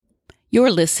You're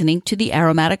listening to the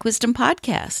Aromatic Wisdom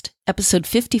Podcast, episode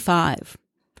 55.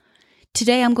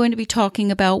 Today I'm going to be talking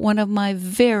about one of my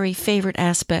very favorite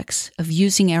aspects of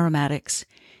using aromatics.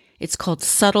 It's called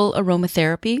subtle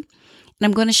aromatherapy, and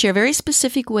I'm going to share very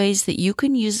specific ways that you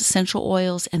can use essential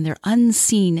oils and their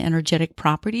unseen energetic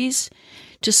properties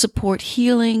to support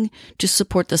healing, to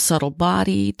support the subtle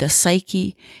body, the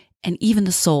psyche, and even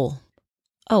the soul.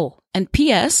 Oh, and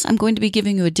P.S., I'm going to be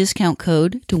giving you a discount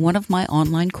code to one of my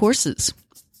online courses.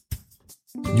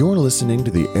 You're listening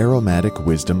to the Aromatic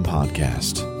Wisdom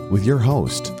Podcast with your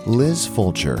host, Liz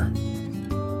Fulcher.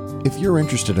 If you're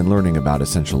interested in learning about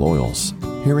essential oils,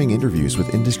 hearing interviews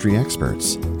with industry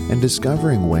experts, and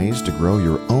discovering ways to grow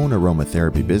your own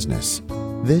aromatherapy business,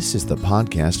 this is the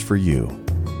podcast for you.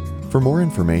 For more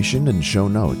information and show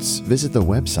notes, visit the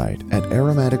website at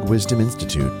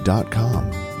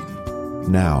aromaticwisdominstitute.com.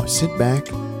 Now, sit back,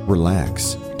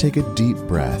 relax, take a deep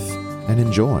breath, and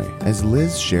enjoy as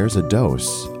Liz shares a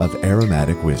dose of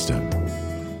aromatic wisdom.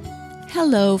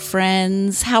 Hello,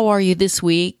 friends. How are you this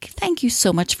week? Thank you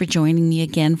so much for joining me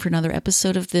again for another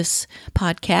episode of this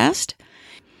podcast.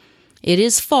 It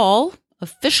is fall,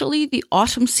 officially the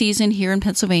autumn season here in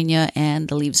Pennsylvania, and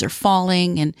the leaves are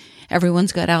falling, and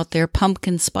everyone's got out their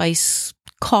pumpkin spice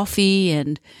coffee,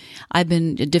 and I've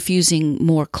been diffusing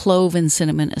more clove and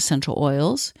cinnamon essential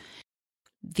oils.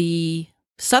 The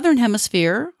Southern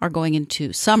Hemisphere are going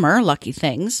into summer, lucky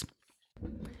things.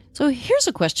 So here's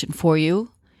a question for you.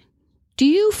 Do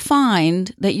you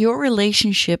find that your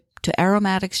relationship to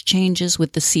aromatics changes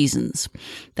with the seasons?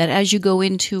 That as you go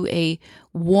into a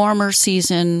warmer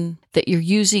season, that you're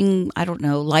using,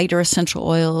 lighter essential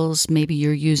oils, maybe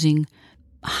you're using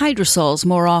hydrosols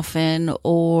more often,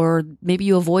 or maybe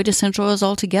you avoid essential oils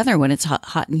altogether when it's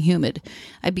hot and humid.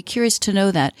 I'd be curious to know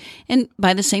that. And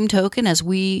by the same token, as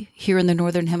we here in the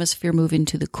Northern Hemisphere move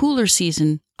into the cooler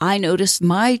season, I notice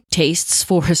my tastes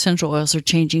for essential oils are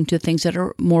changing to things that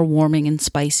are more warming and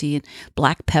spicy and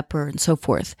black pepper and so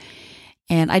forth.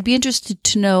 And I'd be interested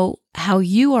to know how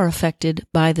you are affected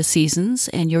by the seasons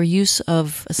and your use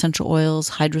of essential oils,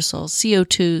 hydrosols,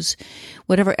 CO2s,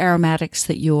 whatever aromatics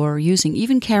that you're using,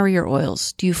 even carrier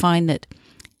oils. Do you find that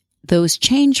those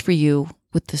change for you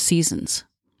with the seasons?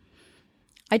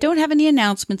 I don't have any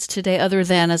announcements today other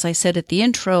than, as I said at the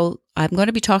intro, I'm going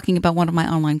to be talking about one of my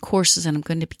online courses, and I'm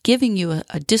going to be giving you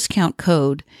a discount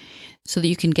code so that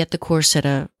you can get the course at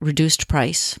a reduced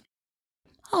price.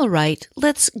 All right,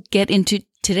 let's get into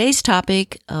today's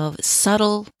topic of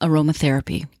subtle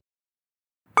aromatherapy.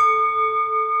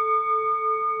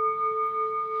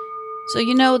 So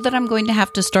you know that I'm going to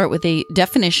have to start with a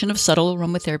definition of subtle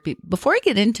aromatherapy. Before I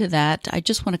get into that, I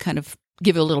just want to kind of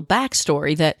give you a little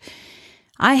backstory that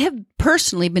I have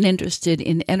personally been interested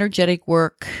in energetic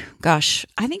work, I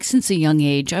think since a young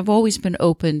age. I've always been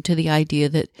open to the idea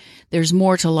that there's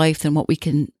more to life than what we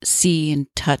can see and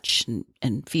touch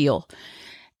and feel.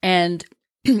 And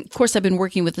of course, I've been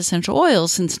working with essential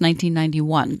oils since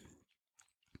 1991.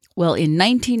 Well, in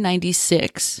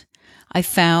 1996, I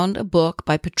found a book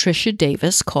by Patricia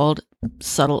Davis called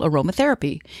Subtle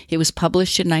Aromatherapy. It was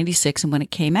published in 96, and when it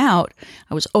came out,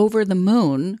 I was over the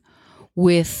moon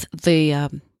with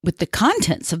the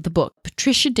contents of the book.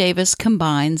 Patricia Davis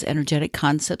combines energetic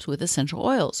concepts with essential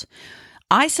oils.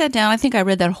 I sat down, I think I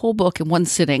read that whole book in one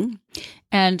sitting,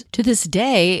 and to this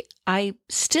day, I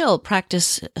still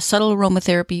practice subtle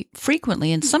aromatherapy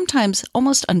frequently and sometimes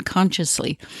almost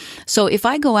unconsciously. So if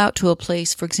I go out to a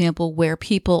place, for example, where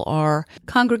people are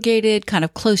congregated, kind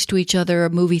of close to each other,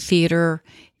 a movie theater,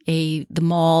 the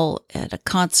mall, at a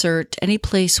concert, any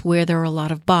place where there are a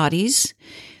lot of bodies.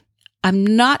 I'm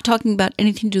not talking about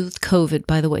anything to do with COVID,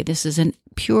 by the way. This is a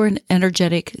pure and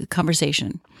energetic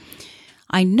conversation.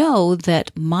 I know that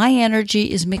my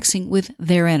energy is mixing with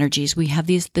their energies. We have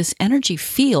this energy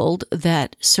field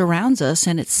that surrounds us,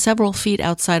 and it's several feet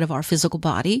outside of our physical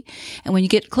body. And when you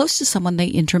get close to someone, they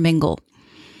intermingle.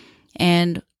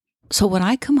 And so when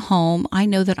I come home, I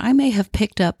know that I may have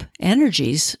picked up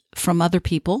energies from other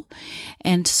people.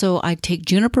 And so I take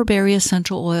juniper berry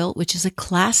essential oil, which is a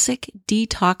classic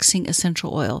detoxing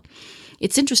essential oil.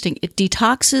 It's interesting. It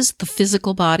detoxes the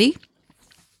physical body,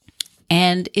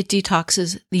 and it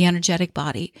detoxes the energetic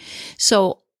body.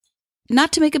 So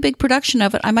not to make a big production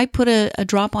of it, I might put a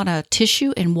drop on a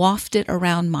tissue and waft it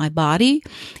around my body.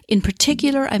 In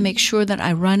particular, I make sure that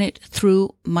I run it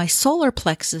through my solar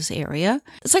plexus area.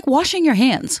 It's like washing your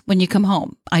hands when you come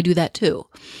home. I do that too.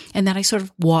 And then I sort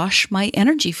of wash my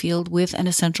energy field with an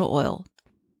essential oil.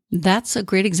 That's a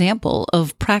great example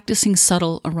of practicing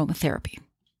subtle aromatherapy.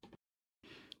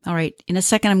 All right, in a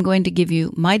second, I'm going to give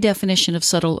you my definition of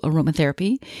subtle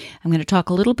aromatherapy. I'm going to talk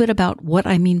a little bit about what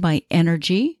I mean by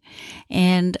energy,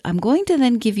 and I'm going to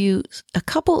then give you a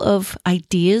couple of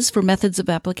ideas for methods of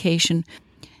application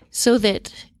so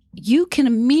that you can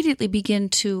immediately begin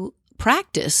to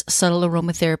practice subtle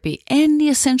aromatherapy and the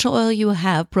essential oil you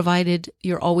have, provided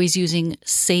you're always using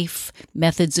safe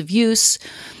methods of use.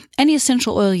 Any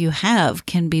essential oil you have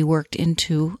can be worked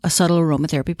into a subtle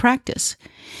aromatherapy practice.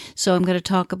 So I'm going to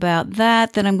talk about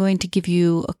that. Then I'm going to give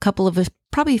you a couple of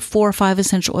probably 4 or 5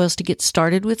 essential oils to get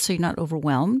started with so you're not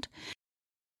overwhelmed.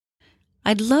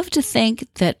 I'd love to think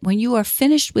that when you are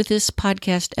finished with this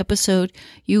podcast episode,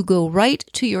 you go right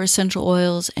to your essential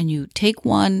oils and you take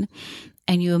one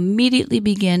and you immediately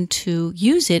begin to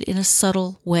use it in a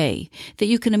subtle way, that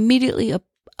you can immediately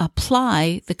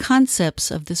apply the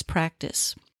concepts of this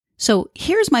practice. So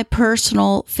here's my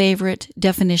personal favorite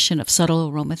definition of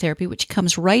subtle aromatherapy, which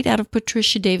comes right out of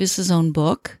Patricia Davis's own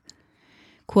book.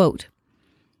 Quote,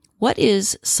 "What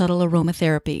is subtle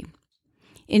aromatherapy?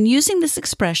 In using this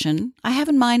expression, I have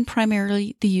in mind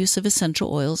primarily the use of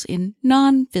essential oils in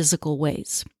non-physical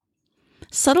ways.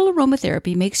 Subtle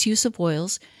aromatherapy makes use of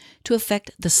oils to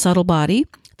affect the subtle body,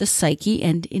 the psyche,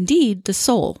 and indeed the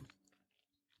soul.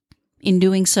 In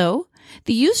doing so,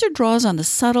 the user draws on the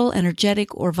subtle,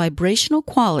 energetic, or vibrational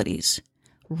qualities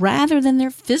rather than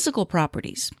their physical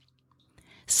properties.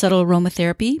 Subtle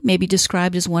aromatherapy may be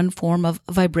described as one form of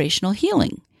vibrational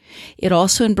healing. It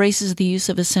also embraces the use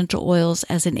of essential oils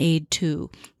as an aid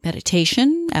to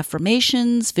meditation,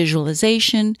 affirmations,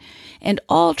 visualization, and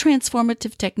all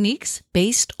transformative techniques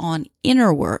based on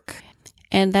inner work."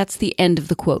 And that's the end of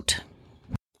the quote.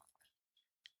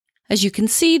 As you can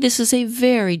see, this is a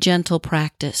very gentle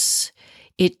practice.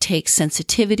 It takes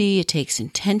sensitivity, it takes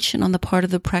intention on the part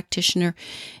of the practitioner,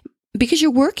 because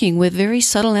you're working with very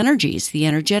subtle energies, the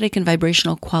energetic and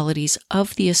vibrational qualities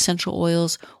of the essential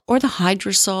oils or the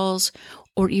hydrosols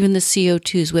or even the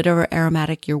CO2s, whatever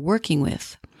aromatic you're working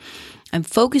with. I'm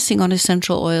focusing on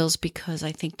essential oils because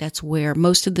I think that's where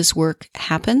most of this work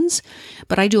happens,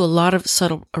 but I do a lot of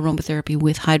subtle aromatherapy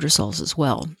with hydrosols as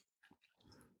well.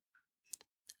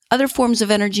 Other forms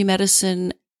of energy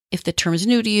medicine, if the term is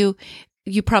new to you,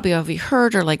 you probably already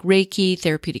heard are like Reiki,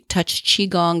 therapeutic touch,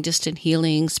 Qigong, distant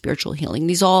healing, spiritual healing.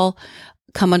 These all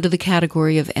come under the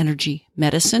category of energy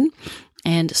medicine,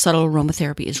 and subtle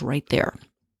aromatherapy is right there.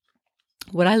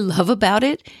 What I love about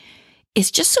it, it's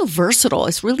just so versatile.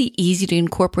 It's really easy to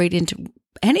incorporate into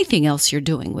anything else you're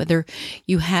doing, whether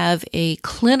you have a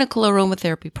clinical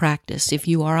aromatherapy practice, if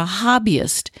you are a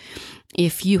hobbyist,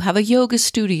 if you have a yoga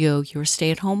studio, you're a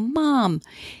stay-at-home mom.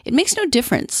 It makes no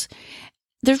difference.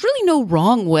 There's really no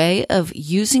wrong way of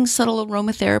using subtle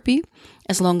aromatherapy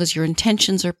as long as your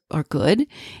intentions are good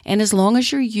and as long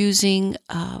as you're using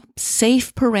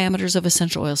safe parameters of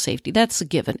essential oil safety. That's a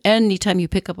given. Anytime you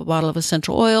pick up a bottle of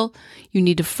essential oil, you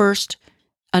need to first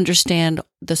understand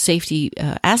the safety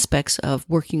aspects of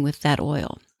working with that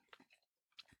oil.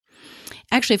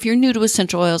 Actually, if you're new to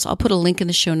essential oils, I'll put a link in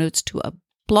the show notes to a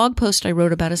blog post I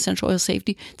wrote about essential oil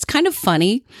safety. It's kind of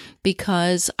funny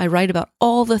because I write about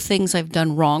all the things I've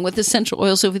done wrong with essential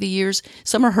oils over the years.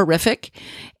 Some are horrific,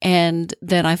 and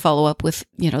then I follow up with,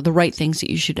 the right things that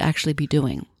you should actually be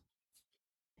doing.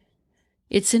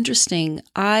 It's interesting.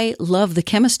 I love the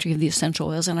chemistry of the essential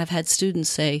oils, and I've had students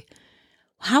say,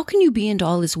 "How can you be into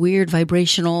all this weird,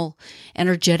 vibrational,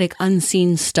 energetic,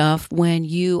 unseen stuff when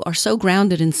you are so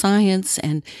grounded in science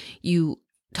and you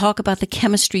talk about the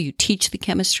chemistry, you teach the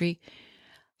chemistry?"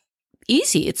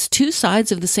 Easy. It's two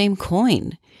sides of the same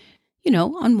coin.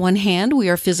 On one hand, we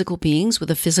are physical beings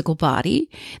with a physical body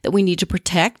that we need to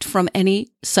protect from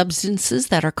any substances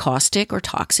that are caustic or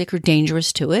toxic or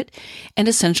dangerous to it. And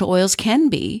essential oils can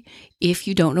be if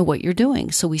you don't know what you're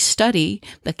doing. So we study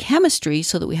the chemistry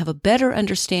so that we have a better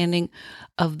understanding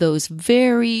of those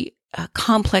very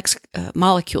complex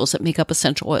molecules that make up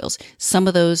essential oils. Some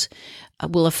of those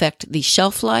will affect the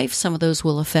shelf life. Some of those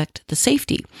will affect the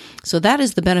safety. So that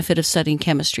is the benefit of studying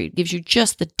chemistry. It gives you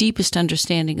just the deepest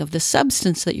understanding of the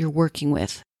substance that you're working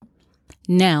with.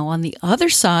 Now, on the other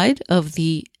side of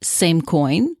the same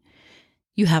coin,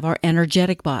 you have our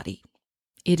energetic body.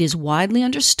 It is widely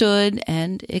understood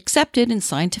and accepted in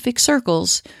scientific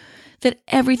circles that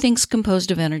everything's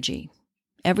composed of energy.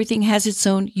 Everything has its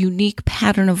own unique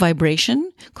pattern of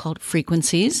vibration called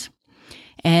frequencies,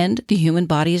 and the human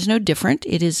body is no different.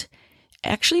 It is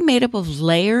actually made up of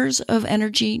layers of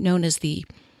energy known as the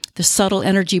subtle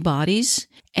energy bodies,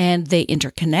 and they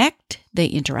interconnect, they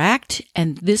interact,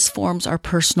 and this forms our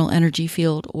personal energy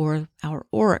field or our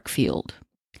auric field.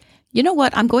 You know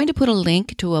what? I'm going to put a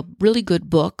link to a really good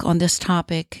book on this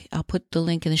topic. I'll put the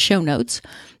link in the show notes.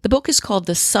 The book is called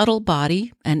The Subtle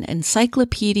Body, an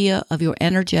Encyclopedia of Your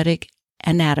Energetic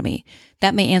Anatomy.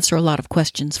 That may answer a lot of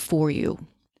questions for you.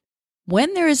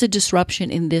 When there is a disruption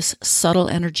in this subtle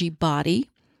energy body,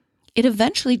 it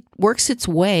eventually works its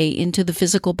way into the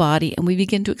physical body and we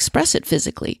begin to express it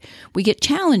physically. We get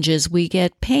challenges, we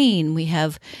get pain, we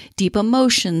have deep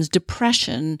emotions,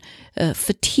 depression,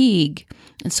 fatigue,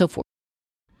 and so forth.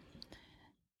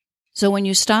 So when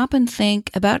you stop and think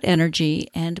about energy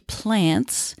and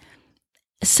plants,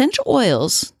 essential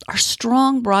oils are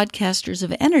strong broadcasters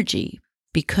of energy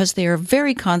because they are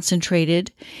very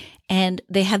concentrated and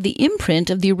they have the imprint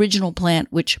of the original plant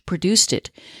which produced it.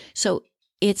 So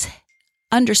it's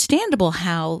understandable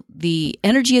how the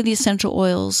energy of the essential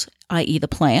oils, i.e. the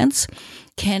plants,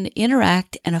 can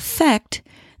interact and affect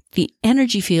the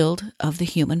energy field of the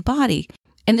human body.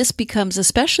 And this becomes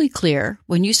especially clear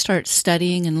when you start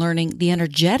studying and learning the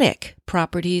energetic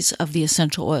properties of the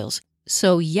essential oils.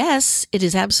 So yes, it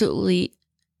is absolutely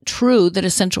true that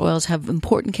essential oils have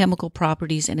important chemical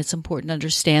properties and it's important to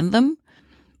understand them.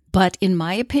 But in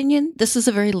my opinion, this is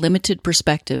a very limited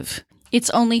perspective. It's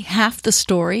only half the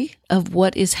story of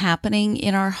what is happening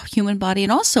in our human body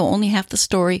and also only half the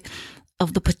story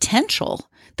of the potential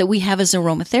that we have as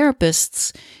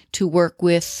aromatherapists to work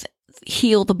with,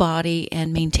 heal the body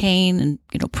and maintain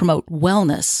and promote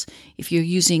wellness. If you're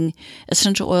using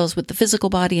essential oils with the physical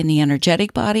body and the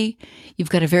energetic body, you've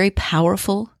got a very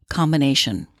powerful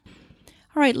combination.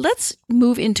 All right, let's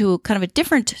move into kind of a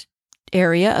different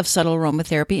area of subtle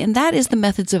aromatherapy, and that is the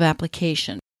methods of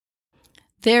application.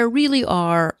 There really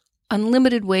are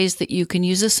unlimited ways that you can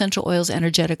use essential oils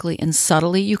energetically and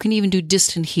subtly. You can even do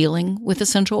distant healing with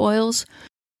essential oils.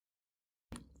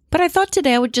 But I thought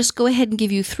today I would just go ahead and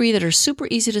give you 3 that are super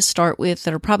easy to start with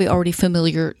that are probably already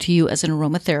familiar to you as an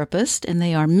aromatherapist, and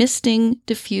they are misting,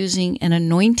 diffusing, and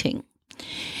anointing.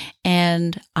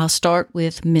 And I'll start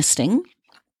with misting.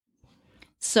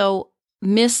 So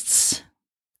mists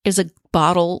is a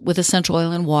bottle with essential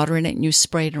oil and water in it, and you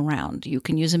spray it around. You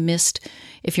can use a mist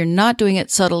if you're not doing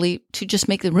it subtly to just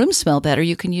make the room smell better.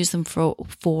 You can use them for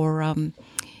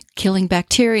killing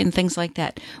bacteria and things like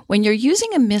that. When you're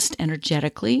using a mist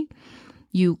energetically,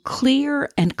 you clear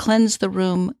and cleanse the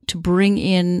room to bring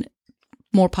in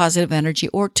more positive energy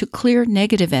or to clear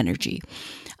negative energy.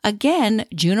 Again,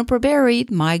 juniper berry,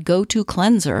 my go-to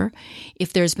cleanser.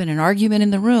 If there's been an argument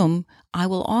in the room, I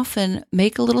will often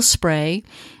make a little spray,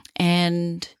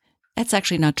 and that's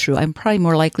actually not true. I'm probably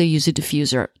more likely to use a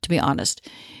diffuser, to be honest.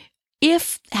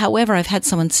 If, however, I've had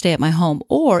someone stay at my home,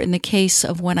 or in the case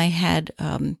of when I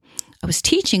was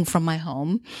teaching from my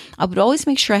home, I would always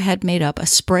make sure I had made up a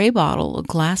spray bottle, a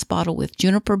glass bottle with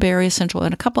juniper berry essential oil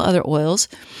and a couple other oils,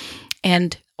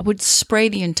 and I would spray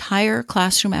the entire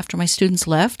classroom after my students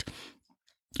left.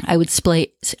 I would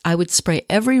spray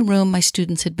every room my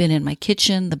students had been in, my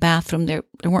kitchen, the bathroom. There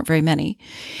weren't very many.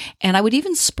 And I would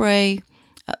even spray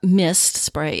mist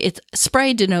spray.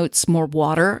 Spray denotes more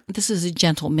water. This is a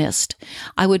gentle mist.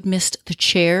 I would mist the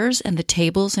chairs and the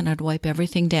tables, and I'd wipe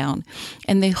everything down.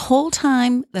 And the whole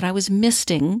time that I was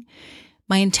misting,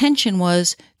 my intention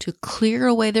was to clear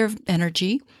away their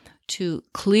energy, to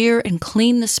clear and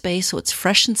clean the space so it's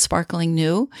fresh and sparkling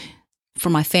new, for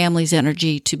my family's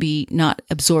energy to be not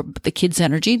absorb the kids'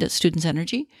 energy, the students'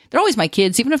 energy. They're always my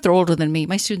kids, even if they're older than me.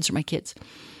 My students are my kids.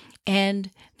 And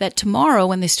that tomorrow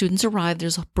when the students arrive,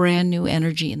 there's a brand new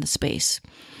energy in the space.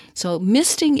 So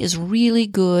misting is really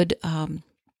good.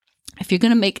 If you're going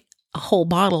to make a whole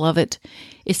bottle of it,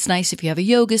 it's nice if you have a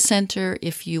yoga center,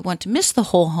 if you want to mist the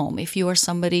whole home, if you have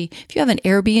an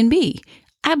Airbnb,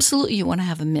 absolutely you want to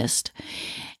have a mist.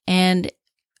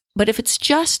 But if it's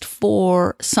just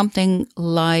for something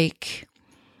like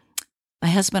my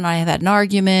husband and I have had an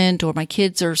argument or my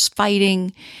kids are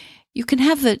fighting, you can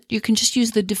just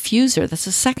use the diffuser. That's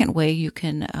the second way you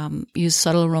can use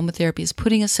subtle aromatherapy, is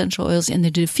putting essential oils in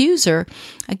the diffuser,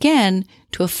 again,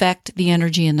 to affect the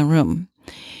energy in the room.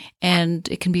 And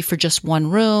it can be for just one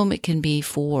room. It can be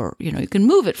for, you can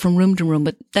move it from room to room,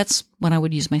 but that's when I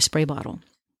would use my spray bottle.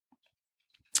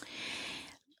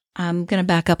 I'm going to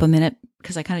back up a minute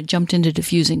because I kind of jumped into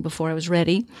diffusing before I was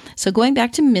ready. So going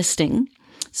back to misting.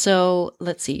 So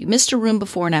let's see, you mist a room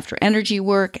before and after energy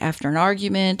work, after an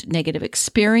argument, negative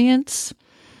experience.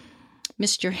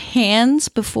 Mist your hands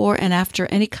before and after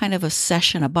any kind of a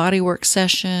session, a bodywork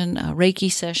session, a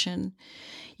Reiki session.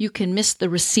 You can mist the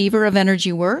receiver of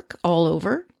energy work all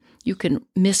over. You can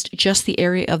mist just the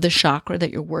area of the chakra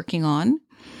that you're working on.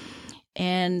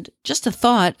 And just a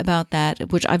thought about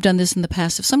that, which I've done this in the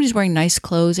past, if somebody's wearing nice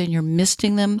clothes and you're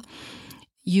misting them,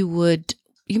 you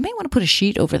may want to put a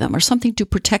sheet over them or something to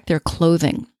protect their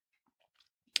clothing.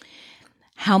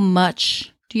 How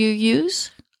much do you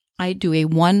use? I do a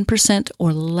 1%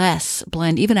 or less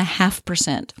blend, even a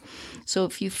 0.5%. So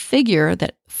if you figure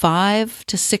that 5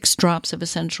 to 6 drops of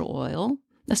essential oil,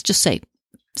 let's just say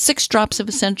 6 drops of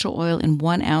essential oil in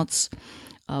 1 ounce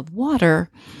of water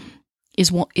is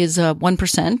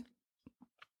 1%.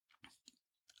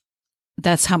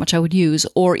 That's how much I would use,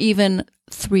 or even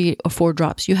 3 or 4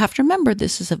 drops. You have to remember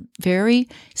this is a very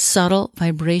subtle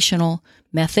vibrational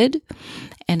method,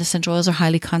 and essential oils are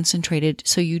highly concentrated,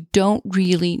 so you don't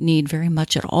really need very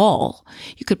much at all.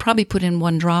 You could probably put in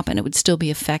 1 drop and it would still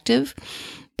be effective,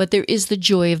 but there is the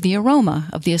joy of the aroma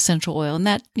of the essential oil, and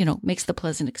that, makes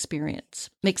the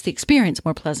experience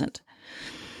more pleasant.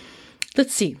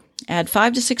 Let's see. Add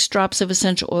 5 to 6 drops of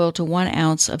essential oil to 1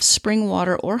 ounce of spring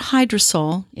water or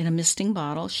hydrosol in a misting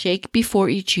bottle. Shake before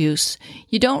each use.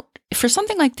 For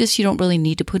something like this, you don't really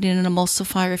need to put in an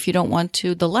emulsifier if you don't want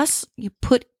to. The less you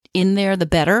put in there, the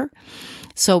better.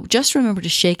 So just remember to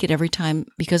shake it every time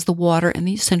because the water and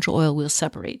the essential oil will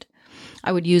separate.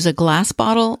 I would use a glass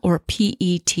bottle or a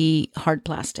PET hard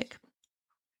plastic.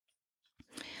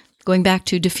 Going back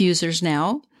to diffusers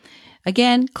now.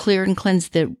 Again, clear and cleanse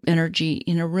the energy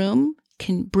in a room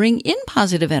can bring in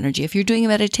positive energy. If you're doing a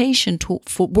meditation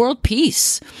for world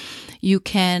peace, you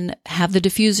can have the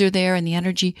diffuser there and the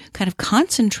energy kind of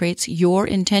concentrates your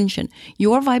intention,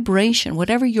 your vibration,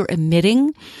 whatever you're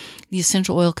emitting. The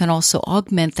essential oil can also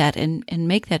augment that and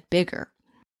make that bigger.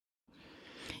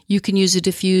 You can use a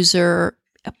diffuser,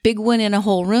 a big one in a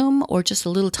whole room, or just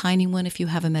a little tiny one if you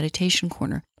have a meditation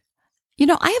corner.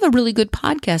 I have a really good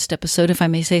podcast episode, if I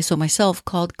may say so myself,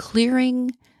 called Clearing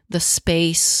the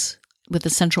Space with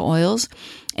Essential Oils.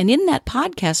 And in that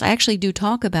podcast, I actually do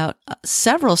talk about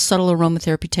several subtle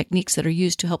aromatherapy techniques that are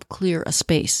used to help clear a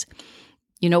space.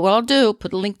 You know what I'll do?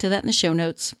 Put a link to that in the show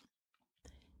notes.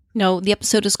 No, the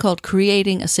episode is called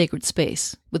Creating a Sacred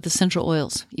Space with Essential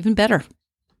Oils. Even better.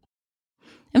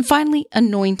 And finally,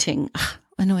 anointing.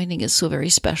 Anointing is so very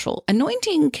special.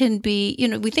 Anointing can be,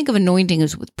 we think of anointing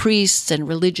as with priests and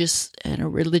a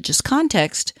religious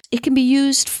context. It can be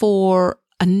used for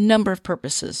a number of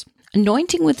purposes.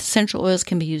 Anointing with essential oils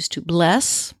can be used to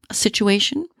bless a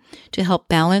situation, to help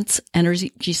balance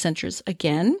energy centers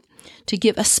again, to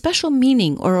give a special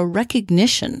meaning or a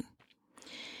recognition.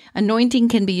 Anointing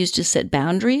can be used to set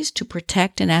boundaries, to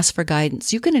protect and ask for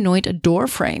guidance. You can anoint a door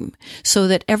frame so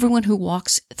that everyone who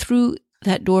walks through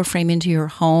that door frame into your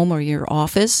home or your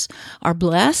office are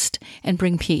blessed and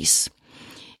bring peace.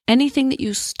 Anything that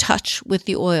you touch with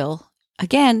the oil,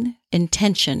 again,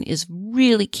 intention is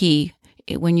really key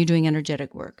when you're doing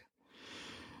energetic work.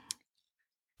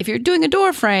 If you're doing a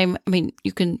door frame,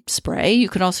 you can spray. You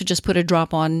can also just put a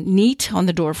drop on neat on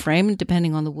the door frame,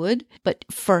 depending on the wood. But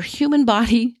for human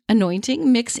body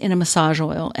anointing, mix in a massage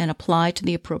oil and apply to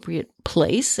the appropriate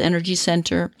place, energy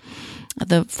center,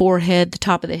 the forehead, the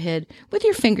top of the head, with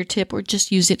your fingertip, or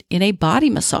just use it in a body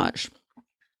massage.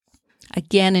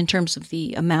 Again, in terms of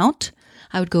the amount,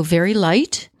 I would go very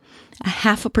light. A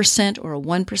 0.5% or a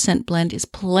 1% blend is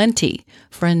plenty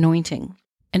for anointing.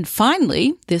 And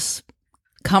finally, this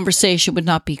conversation would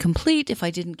not be complete if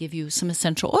I didn't give you some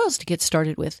essential oils to get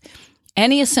started with.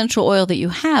 Any essential oil that you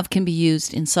have can be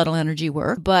used in subtle energy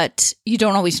work, but you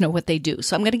don't always know what they do.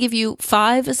 So I'm going to give you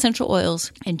 5 essential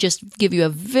oils and just give you a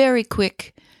very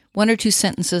quick 1 or 2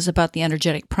 sentences about the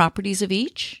energetic properties of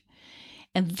each.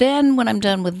 And then when I'm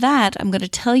done with that, I'm going to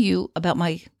tell you about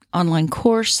my online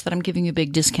course that I'm giving you a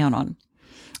big discount on.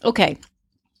 Okay,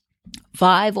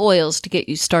 5 oils to get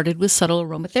you started with subtle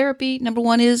aromatherapy. Number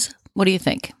 1 is, what do you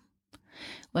think?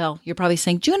 Well, you're probably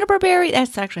saying juniper berry.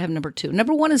 That's actually I have number 2.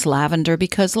 Number 1 is lavender,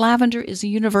 because lavender is a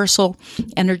universal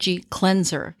energy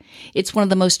cleanser. It's one of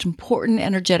the most important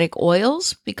energetic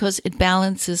oils because it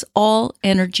balances all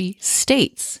energy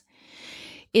states.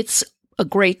 It's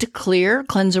great to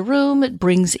cleanse a room. It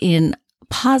brings in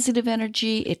positive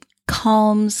energy. It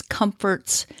calms,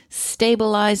 comforts,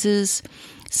 stabilizes,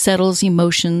 settles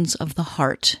emotions of the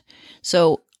heart.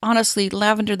 So honestly,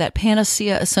 lavender, that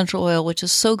panacea essential oil, which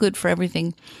is so good for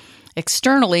everything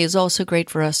externally, is also great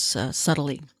for us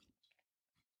subtly.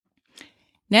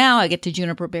 Now I get to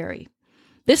juniper berry.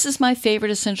 This is my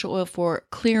favorite essential oil for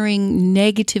clearing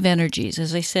negative energies.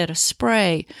 As I said, a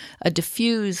spray, a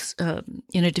diffuse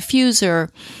in a diffuser.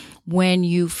 When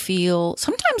you feel,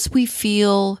 sometimes we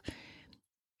feel,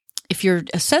 if you're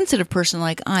a sensitive person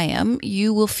like I am,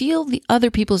 you will feel the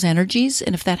other people's energies.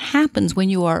 And if that happens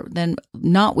when you are then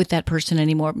not with that person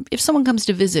anymore, if someone comes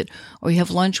to visit or you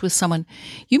have lunch with someone,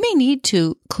 you may need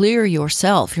to clear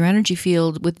yourself, your energy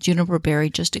field with juniper berry,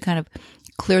 just to kind of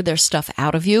clear their stuff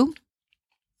out of you.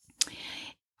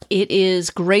 It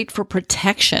is great for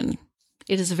protection.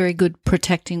 It is a very good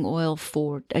protecting oil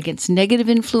against negative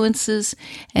influences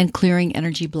and clearing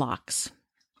energy blocks.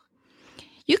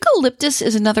 Eucalyptus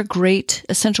is another great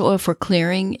essential oil for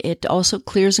clearing. It also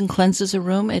clears and cleanses a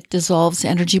room. It dissolves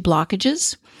energy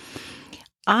blockages.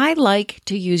 I like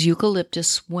to use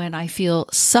eucalyptus when I feel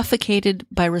suffocated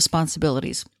by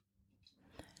responsibilities.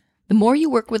 The more you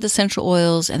work with essential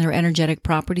oils and their energetic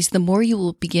properties, the more you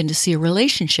will begin to see a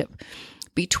relationship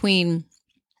between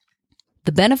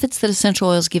the benefits that essential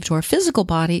oils give to our physical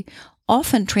body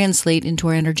often translate into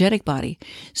our energetic body.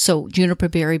 So juniper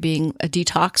berry being a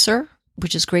detoxer,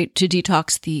 which is great to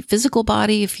detox the physical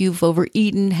body if you've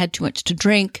overeaten, had too much to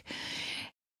drink.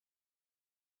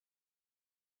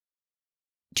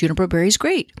 Juniper berry is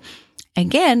great.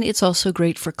 Again, it's also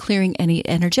great for clearing any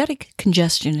energetic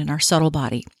congestion in our subtle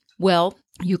body. Well,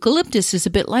 eucalyptus is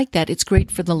a bit like that. It's great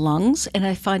for the lungs, and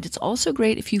I find it's also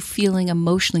great if you're feeling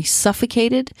emotionally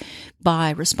suffocated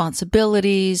by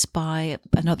responsibilities, by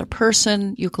another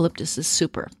person. Eucalyptus is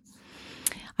super.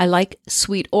 I like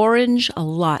sweet orange a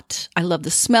lot. I love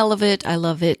the smell of it. I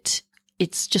love it.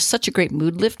 It's just such a great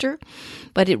mood lifter,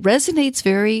 but it resonates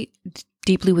very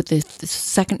deeply with the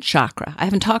second chakra. I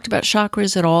haven't talked about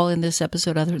chakras at all in this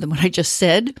episode other than what I just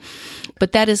said,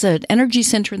 but that is an energy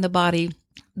center in the body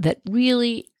that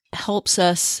really helps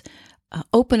us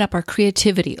open up our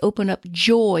creativity, open up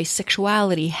joy,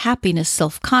 sexuality, happiness,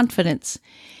 self-confidence.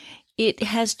 It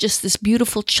has just this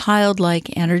beautiful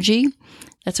childlike energy.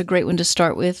 That's a great one to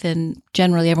start with, and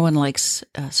generally everyone likes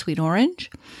sweet orange.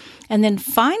 And then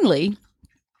finally,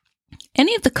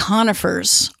 any of the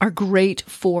conifers are great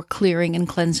for clearing and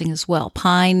cleansing as well.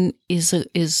 Pine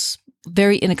is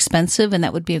very inexpensive, and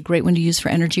that would be a great one to use for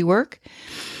energy work.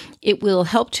 It will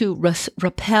help to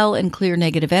repel and clear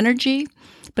negative energy,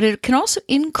 but it can also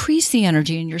increase the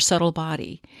energy in your subtle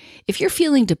body. If you're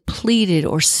feeling depleted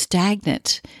or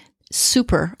stagnant,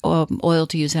 super oil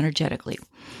to use energetically.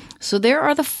 So there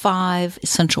are the 5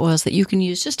 essential oils that you can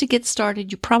use just to get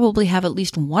started. You probably have at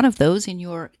least one of those in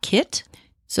your kit.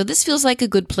 So this feels like a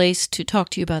good place to talk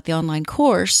to you about the online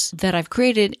course that I've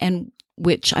created and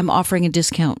which I'm offering a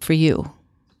discount for you.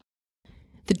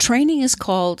 The training is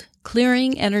called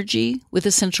Clearing Energy with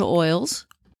Essential Oils.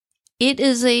 It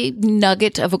is a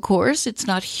nugget of a course. It's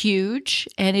not huge,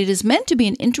 and it is meant to be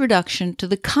an introduction to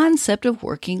the concept of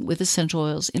working with essential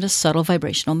oils in a subtle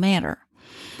vibrational manner.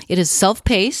 It is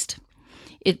self-paced.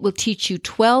 It will teach you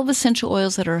 12 essential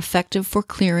oils that are effective for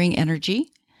clearing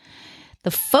energy.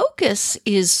 The focus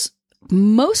is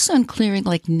most on clearing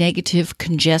like negative,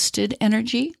 congested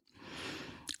energy.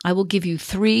 I will give you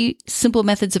 3 simple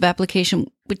methods of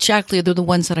application, which actually they're the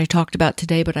ones that I talked about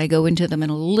today, but I go into them in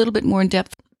a little bit more in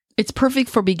depth. It's perfect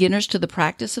for beginners to the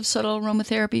practice of subtle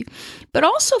aromatherapy, but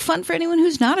also fun for anyone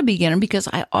who's not a beginner because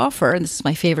I offer, and this is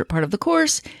my favorite part of the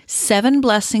course, 7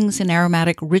 blessings and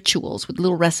aromatic rituals with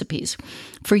little recipes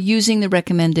for using the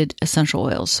recommended essential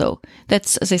oils. So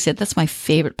that's, as I said, that's my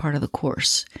favorite part of the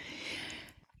course.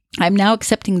 I'm now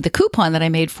accepting the coupon that I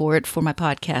made for it for my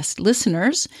podcast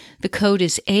listeners. The code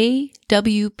is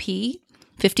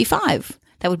AWP55.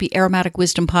 That would be Aromatic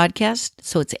Wisdom Podcast.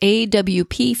 So it's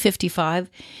AWP55.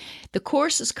 The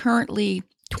course is currently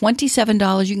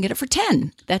 $27. You can get it for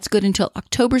 $10. That's good until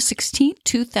October 16th,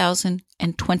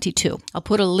 2022. I'll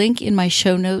put a link in my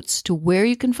show notes to where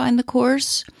you can find the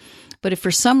course. But if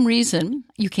for some reason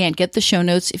you can't get the show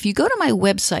notes, if you go to my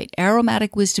website,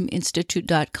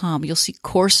 aromaticwisdominstitute.com, you'll see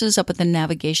courses up at the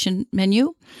navigation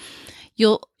menu.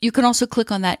 You can also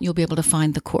click on that and you'll be able to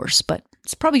find the course, but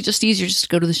it's probably just easier just to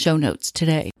go to the show notes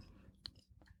today.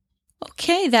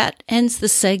 Okay, that ends the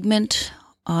segment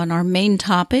on our main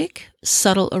topic,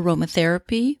 subtle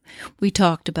aromatherapy. We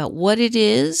talked about what it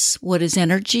is, what is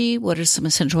energy, what are some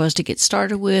essential oils to get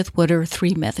started with, what are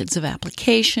 3 methods of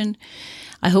application.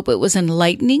 I hope it was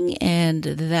enlightening and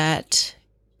that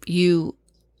you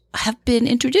have been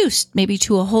introduced maybe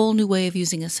to a whole new way of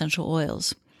using essential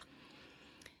oils.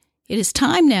 It is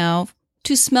time now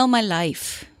to smell my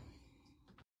life.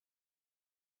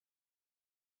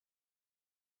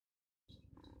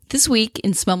 This week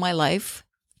in Smell My Life,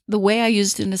 the way I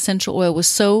used an essential oil was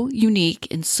so unique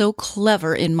and so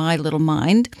clever in my little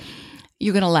mind,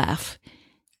 you're going to laugh.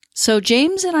 So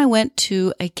James and I went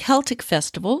to a Celtic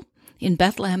festival in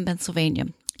Bethlehem, Pennsylvania.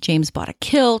 James bought a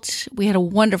kilt. We had a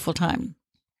wonderful time.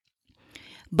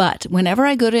 But whenever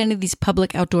I go to any of these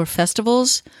public outdoor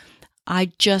festivals,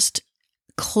 I just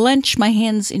clench my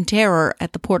hands in terror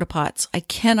at the porta pots. I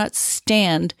cannot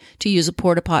stand to use a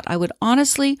porta pot. I would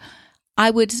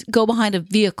go behind a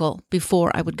vehicle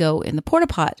before I would go in the porta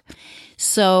pot.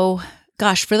 So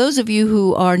Gosh, for those of you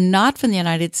who are not from the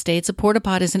United States, a porta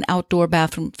pot is an outdoor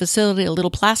bathroom facility, a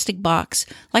little plastic box,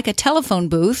 like a telephone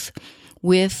booth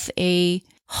with a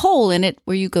hole in it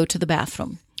where you go to the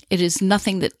bathroom. It is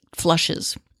nothing that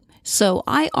flushes. So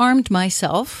I armed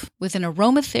myself with an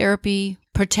aromatherapy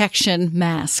protection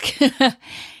mask.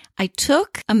 I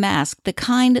took a mask, the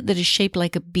kind that is shaped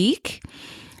like a beak,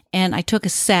 and I took a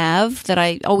salve that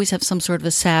I always have some sort of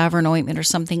a salve or an ointment or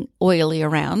something oily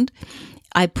around.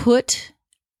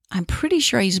 I'm pretty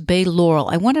sure I used bay laurel.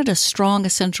 I wanted a strong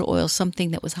essential oil,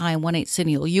 something that was high in 1/8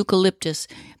 cineol, eucalyptus.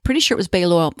 Pretty sure it was bay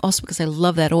laurel, also because I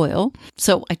love that oil.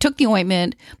 So I took the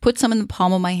ointment, put some in the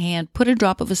palm of my hand, put a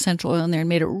drop of essential oil in there and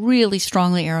made it really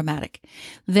strongly aromatic.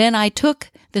 Then I took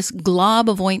this glob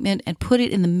of ointment and put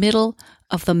it in the middle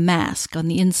of the mask on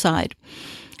the inside.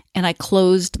 And I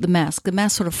closed the mask. The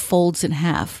mask sort of folds in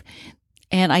half.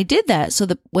 And I did that so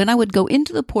that when I would go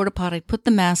into the porta pot, I'd put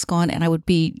the mask on and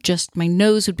my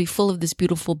nose would be full of this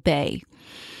beautiful bay.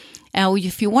 Now,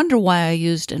 if you wonder why I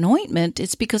used an ointment,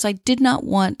 it's because I did not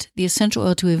want the essential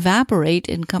oil to evaporate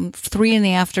and come 3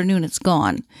 p.m, it's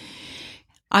gone.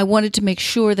 I wanted to make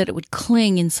sure that it would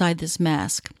cling inside this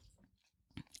mask.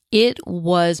 It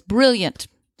was brilliant.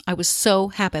 I was so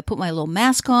happy. I put my little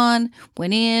mask on,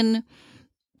 went in,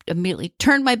 immediately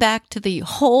turned my back to the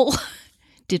hole,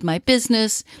 did my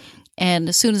business, and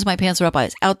as soon as my pants were up, I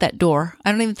was out that door.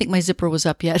 I don't even think my zipper was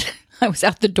up yet. I was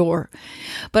out the door.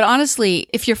 But honestly,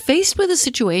 if you're faced with a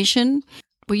situation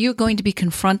where you're going to be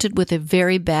confronted with a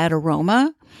very bad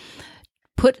aroma,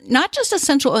 put not just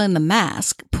essential oil in the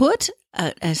mask, put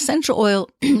essential oil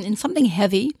in something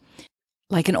heavy,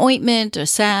 like an ointment or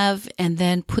salve, and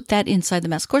then put that inside the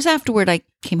mask. Of course, afterward, I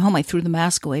came home, I threw the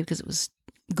mask away because it was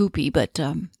goopy, but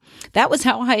that was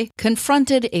how I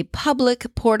confronted a public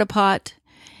porta pot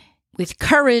with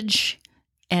courage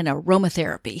and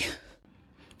aromatherapy.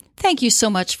 Thank you so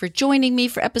much for joining me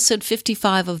for episode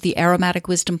 55 of the Aromatic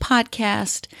Wisdom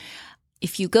Podcast.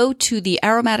 If you go to the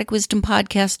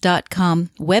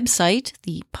aromaticwisdompodcast.com website,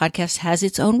 the podcast has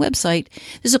its own website,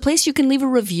 there's a place you can leave a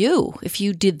review. If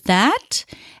you did that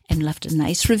and left a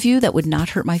nice review that would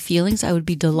not hurt my feelings, I would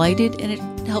be delighted, and it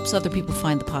helps other people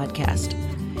find the podcast.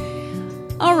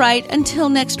 All right, until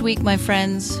next week, my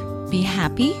friends, be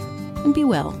happy and be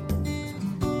well.